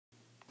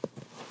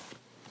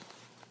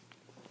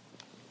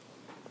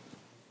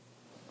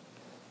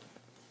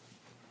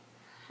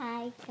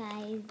Hi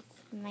guys,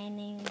 my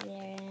name's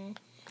Ariel,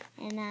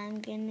 and I'm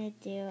gonna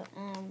do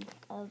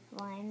a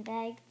blind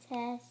bag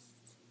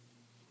test.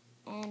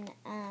 And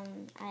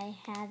I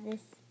have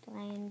this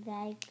blind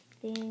bag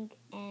thing,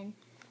 and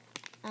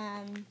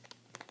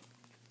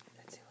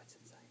let's see what's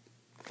inside.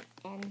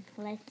 And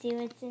let's see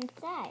what's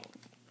inside.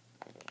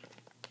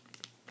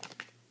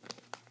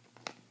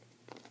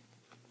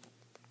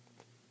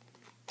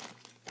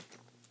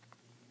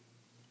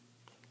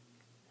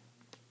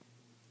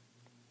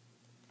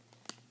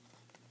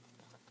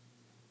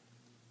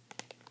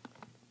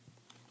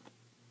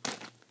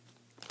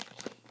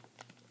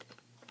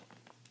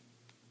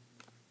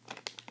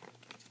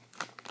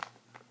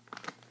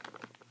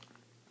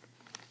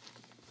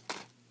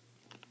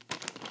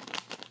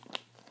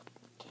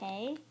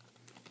 Okay,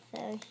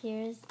 so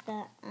here's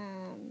the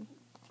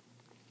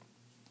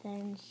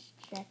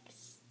instructions.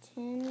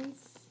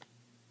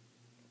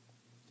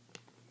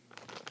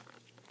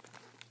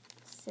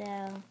 So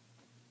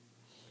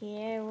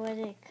here what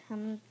it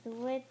comes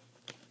with.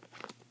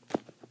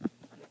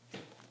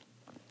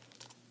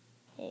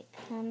 It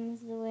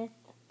comes with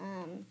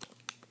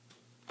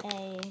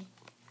a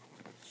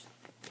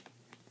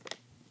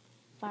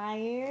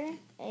fire,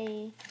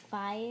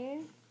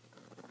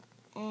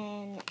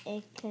 and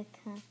it could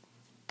come.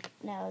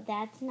 No,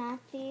 that's not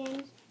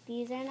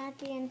these are not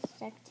the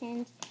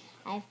instructions.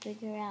 I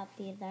figure out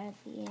these are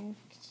the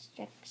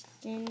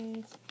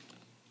instructions.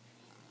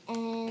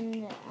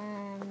 And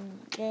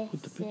this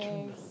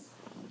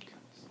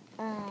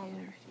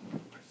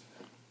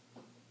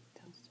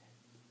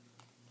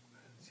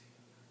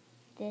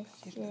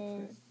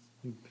is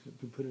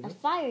a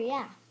fire,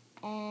 yeah,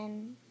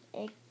 and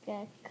it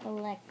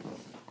collects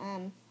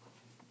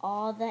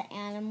all the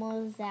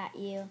animals that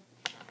you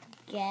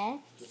get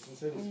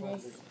in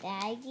this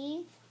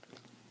baggie.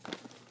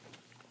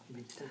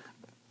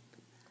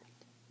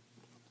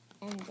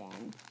 And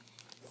then,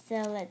 so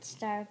let's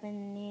start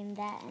opening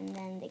that, and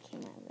then they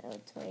came out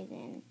little toys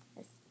and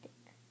a stick.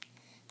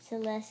 So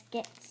let's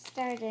get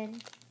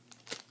started.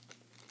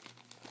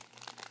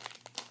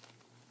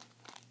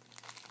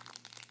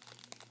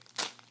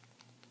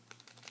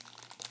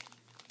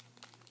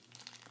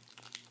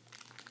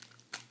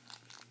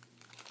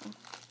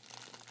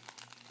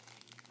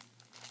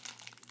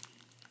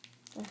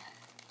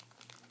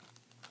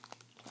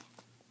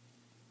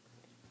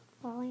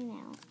 Falling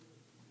out.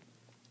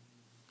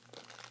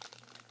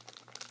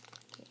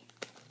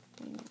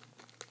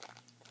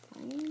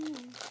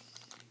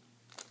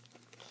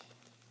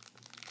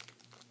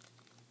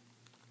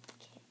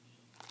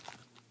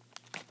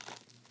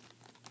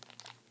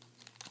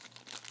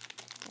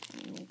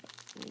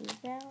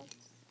 These out.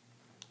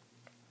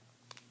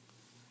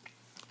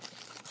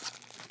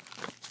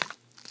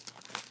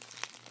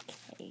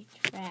 Okay,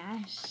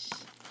 trash.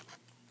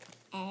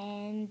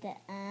 And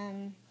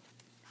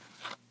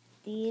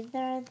these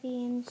are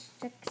the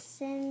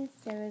instructions,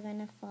 so we're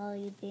gonna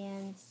follow the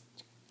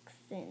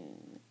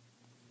instructions.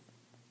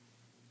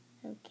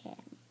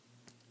 Okay.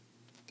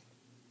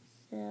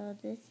 So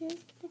this is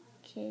the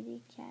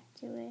kitty cat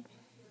to it.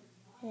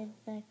 Is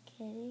the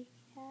kitty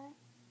cat.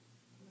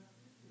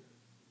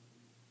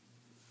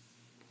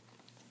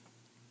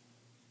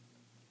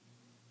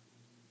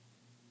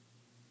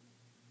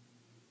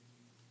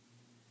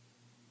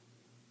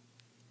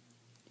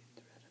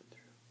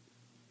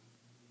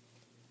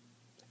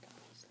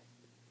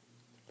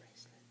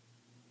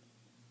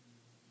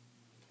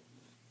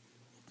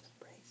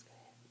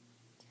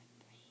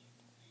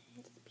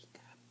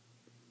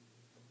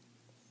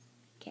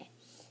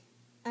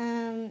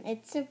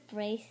 It's a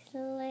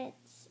bracelet,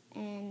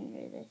 and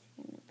we're just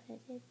gonna put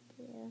it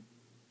through.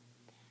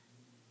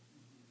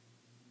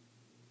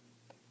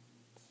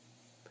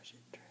 Push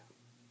it through.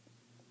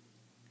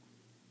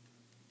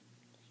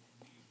 Like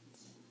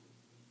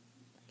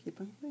that. Keep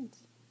on going.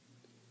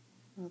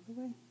 All the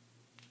way.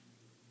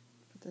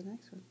 Put the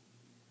next one.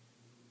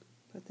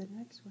 Put the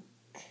next one.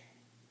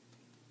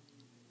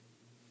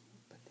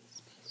 Put these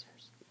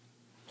spacers.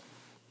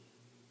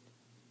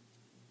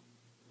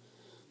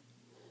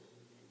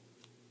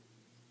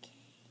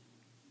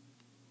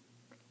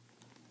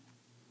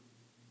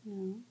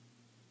 No.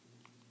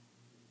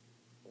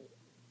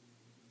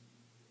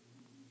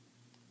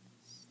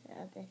 So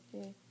this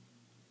is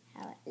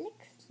how it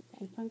looks like.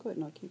 Keep on going.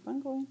 No, keep on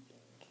going.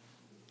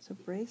 It's a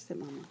bracelet,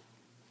 Mama.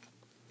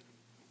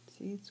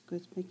 See, it's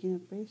good making a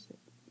bracelet.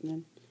 And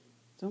then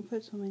don't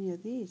put so many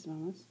of these,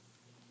 Mamas.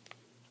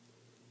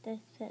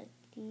 Just put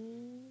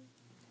these.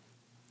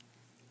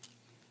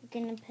 We're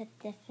gonna put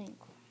different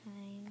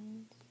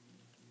kinds.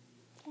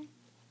 Okay.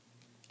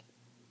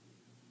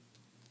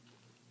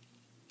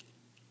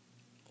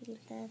 These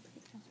are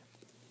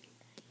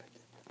Put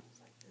the ones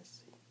like this.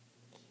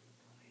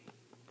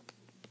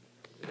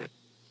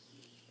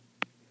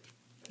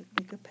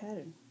 Make a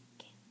pattern.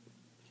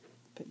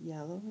 Put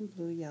yellow and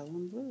blue, yellow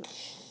and blue.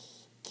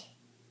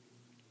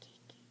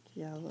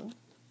 Yellow.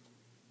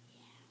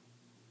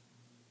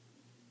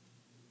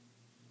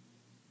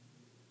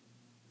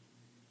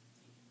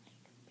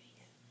 like a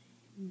bracelet.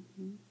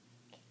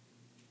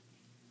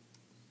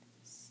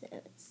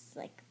 looks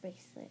like a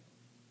bracelet.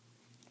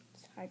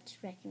 It's hard to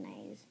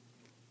recognize.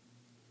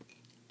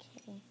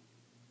 Okay.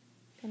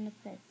 I'm gonna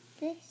put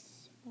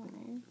this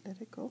one.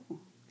 Let it go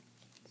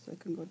so it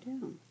can go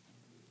down.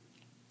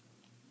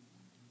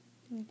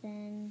 And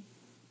then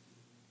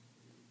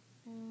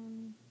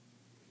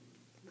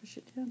Push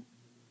it down.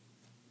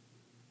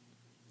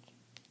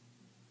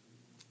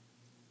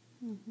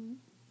 Mm-hmm.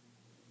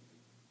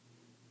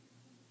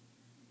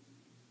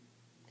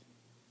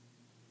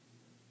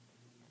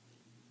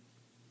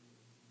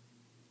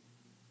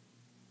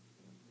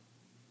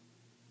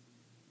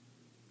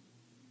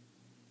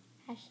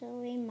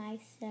 actually my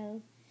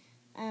show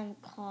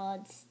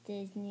called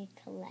Disney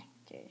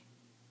Collector.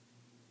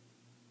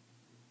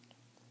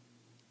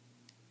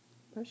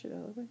 Push it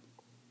all the way.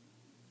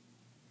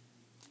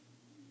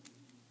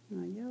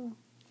 Not yellow.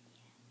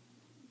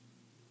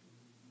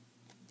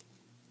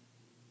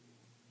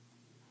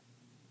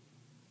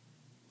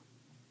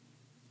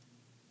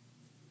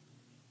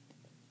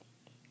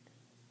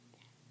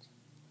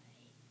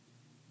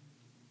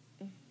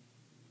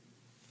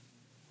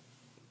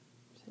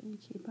 So you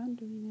keep on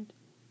doing it.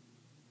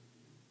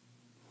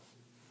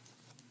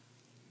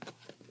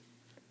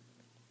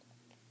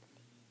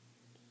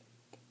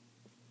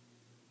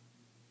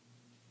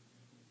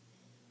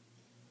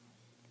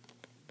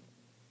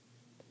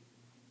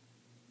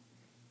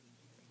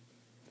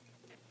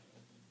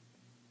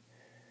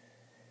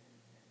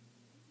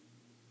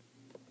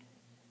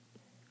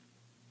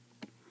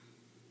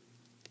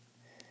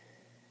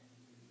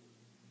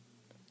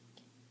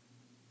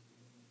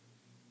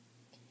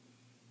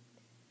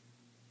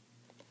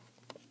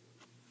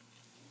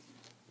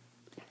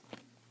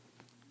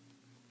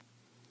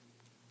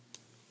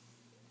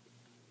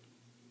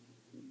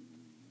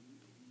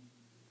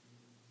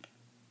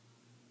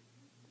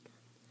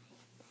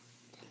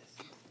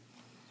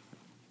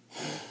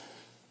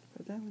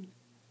 Put that one.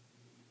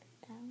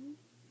 That one?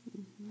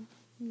 Mm-hmm.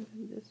 And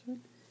then this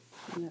one.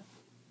 And that.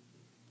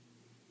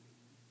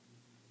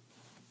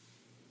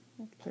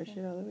 Okay. Push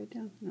it all the way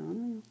down.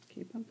 No.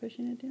 Keep on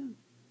pushing it down.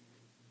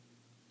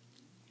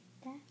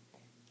 That?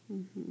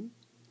 Mm-hmm.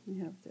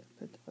 You have to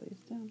put all these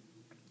down.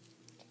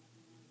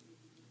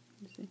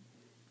 You see?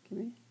 Come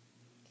here.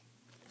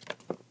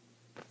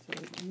 So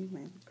I need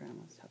my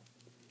grandma's help.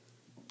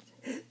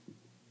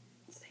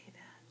 Say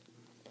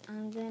that.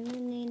 I'm gonna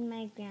need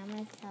my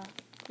grandma's help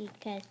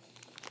because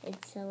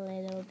it's a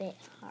little bit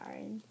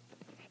hard.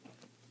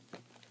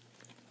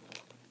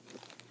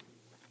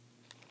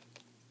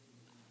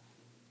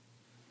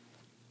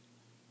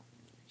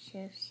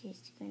 So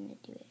she's gonna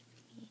do it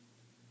for me.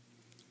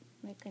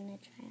 We're gonna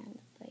try on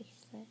the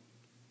bracelet.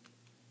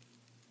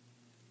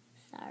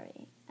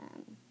 Sorry,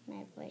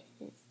 my voice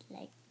is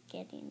like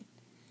getting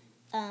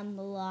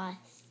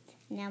lost.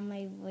 Now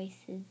my voice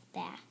is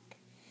back.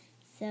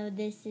 So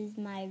this is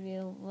my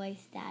real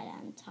voice that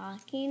I'm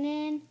talking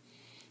in,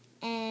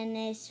 and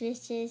it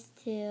switches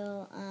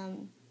to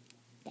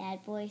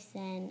bad voice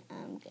and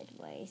good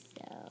voice.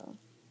 So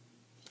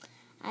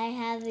I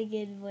have a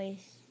good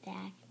voice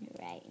back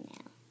right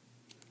now.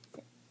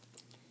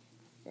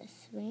 The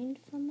swing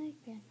from my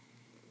grandma.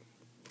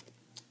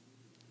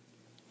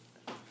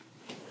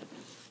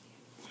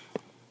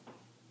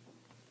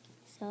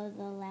 So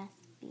the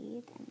last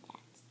bead, and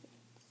that's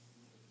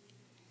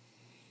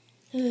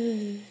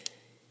it.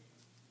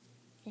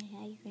 Say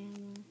hi,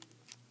 Grandma.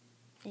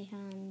 Say hi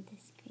on the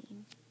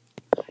screen.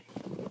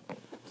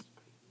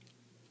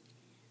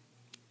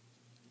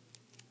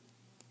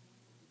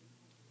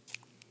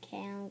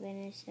 Okay, I'm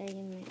gonna show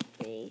you my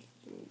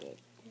bracelet.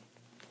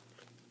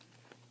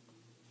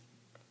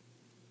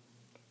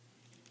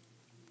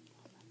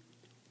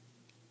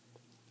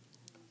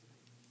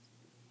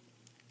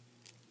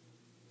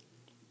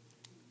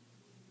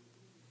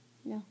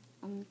 No,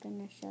 I'm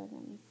gonna show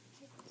them.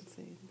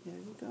 See, there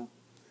you go.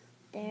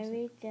 There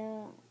we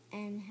go,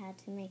 and how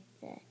to make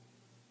the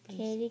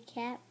kitty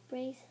cat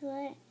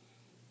bracelet,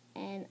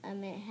 and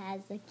it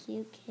has a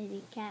cute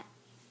kitty cat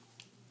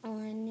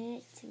on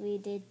it. We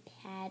did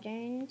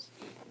patterns.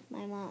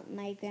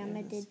 My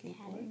grandma did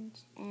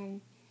patterns,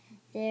 and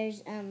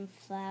there's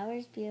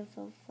flowers,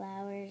 beautiful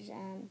flowers,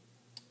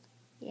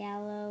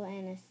 yellow,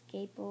 and a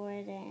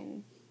skateboard,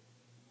 and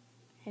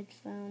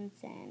headphones,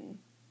 and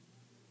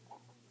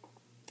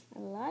a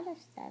lot of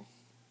stuff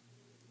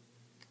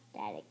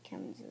that it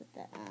comes with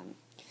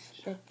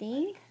the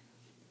thing.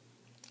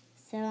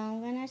 So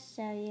I'm gonna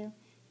show you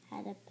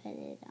how to put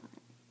it on.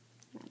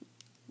 My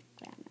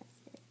grandma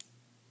says.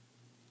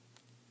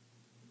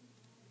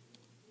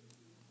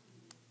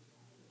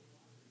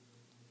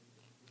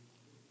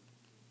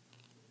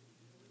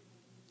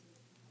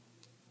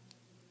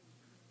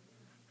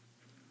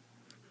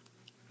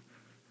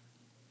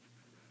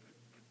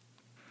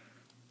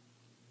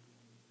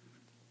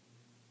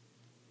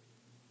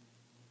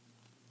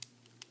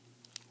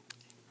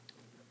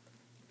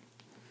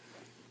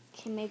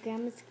 Okay, my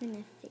grandma's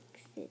gonna fix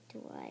it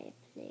while I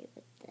play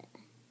with the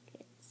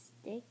good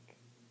stick.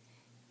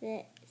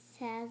 This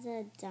has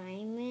a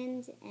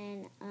diamond,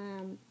 and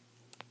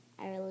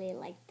I really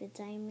like the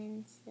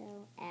diamond,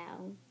 so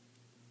ow.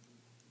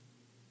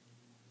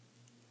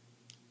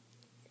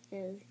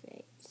 feels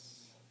great.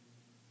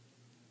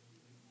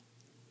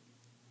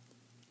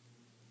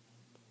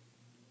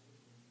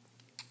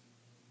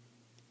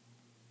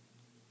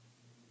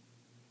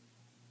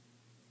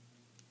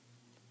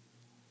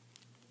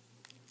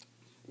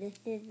 This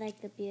is like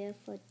a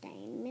beautiful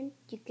diamond.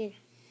 You could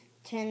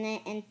turn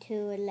it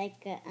into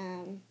like a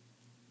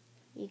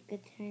you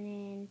could turn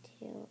it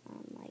into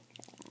like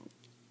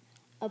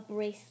a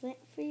bracelet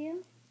for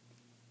you.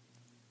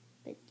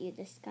 But you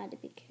just gotta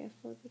be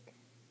careful because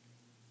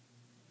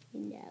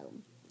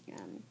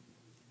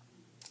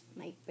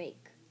might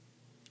break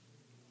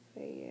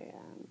for your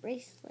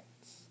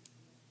bracelets.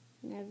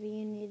 Whenever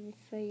you need it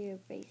for your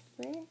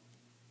bracelet,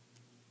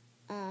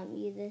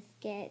 you just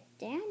get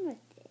down with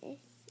this.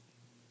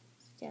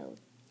 So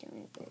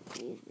don't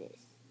overuse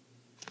this.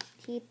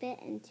 Keep it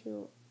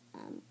into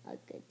a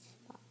good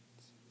spot.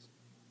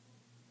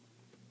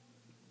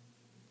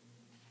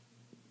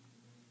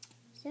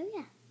 So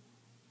yeah.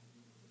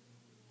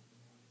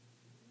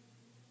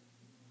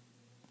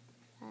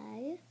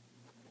 5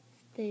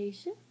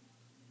 station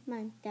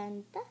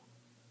mantanta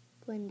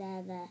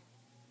pundada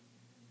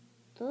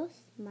 2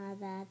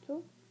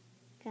 madato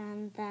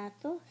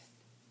candatos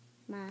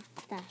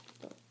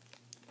matato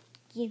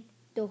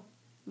quinto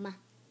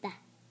mata.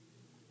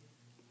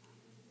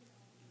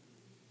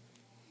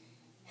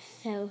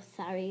 So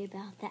sorry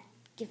about that.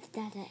 Give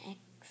that an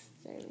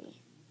extra.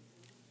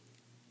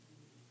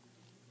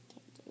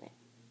 Can't do it.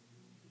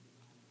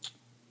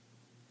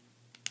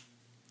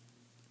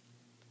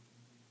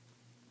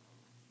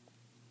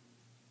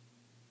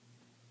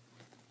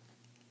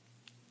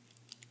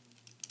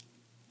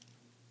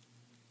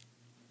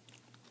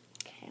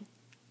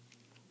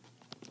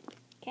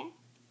 Okay.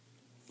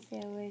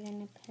 So we're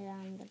gonna put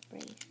on the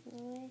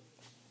bracelet,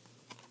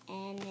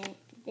 and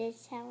this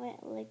is how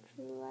it looks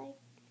like.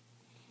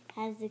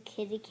 Has a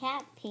kitty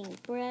cat,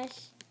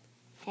 paintbrush,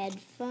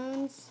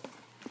 headphones,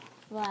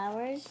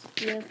 flowers,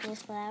 beautiful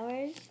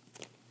flowers,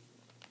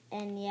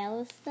 and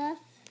yellow stuff,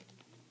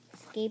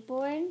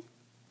 skateboard,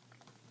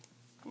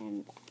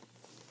 and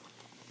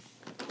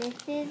this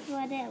is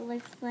what it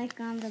looks like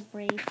on the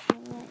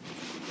bracelet.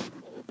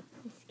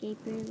 The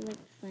skateboard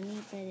looks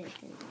funny, but it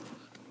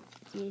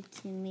doesn't do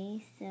to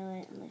me, so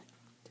it looks.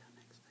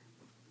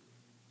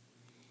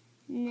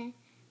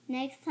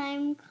 Next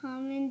time,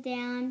 comment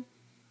down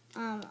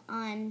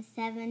on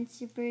 7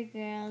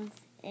 Supergirls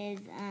is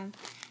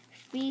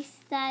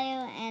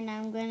freestyle, and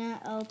I'm gonna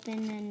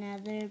open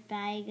another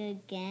bag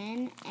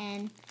again,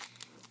 and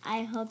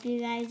I hope you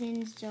guys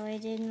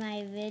enjoyed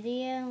my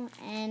video,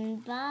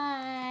 and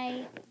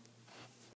bye.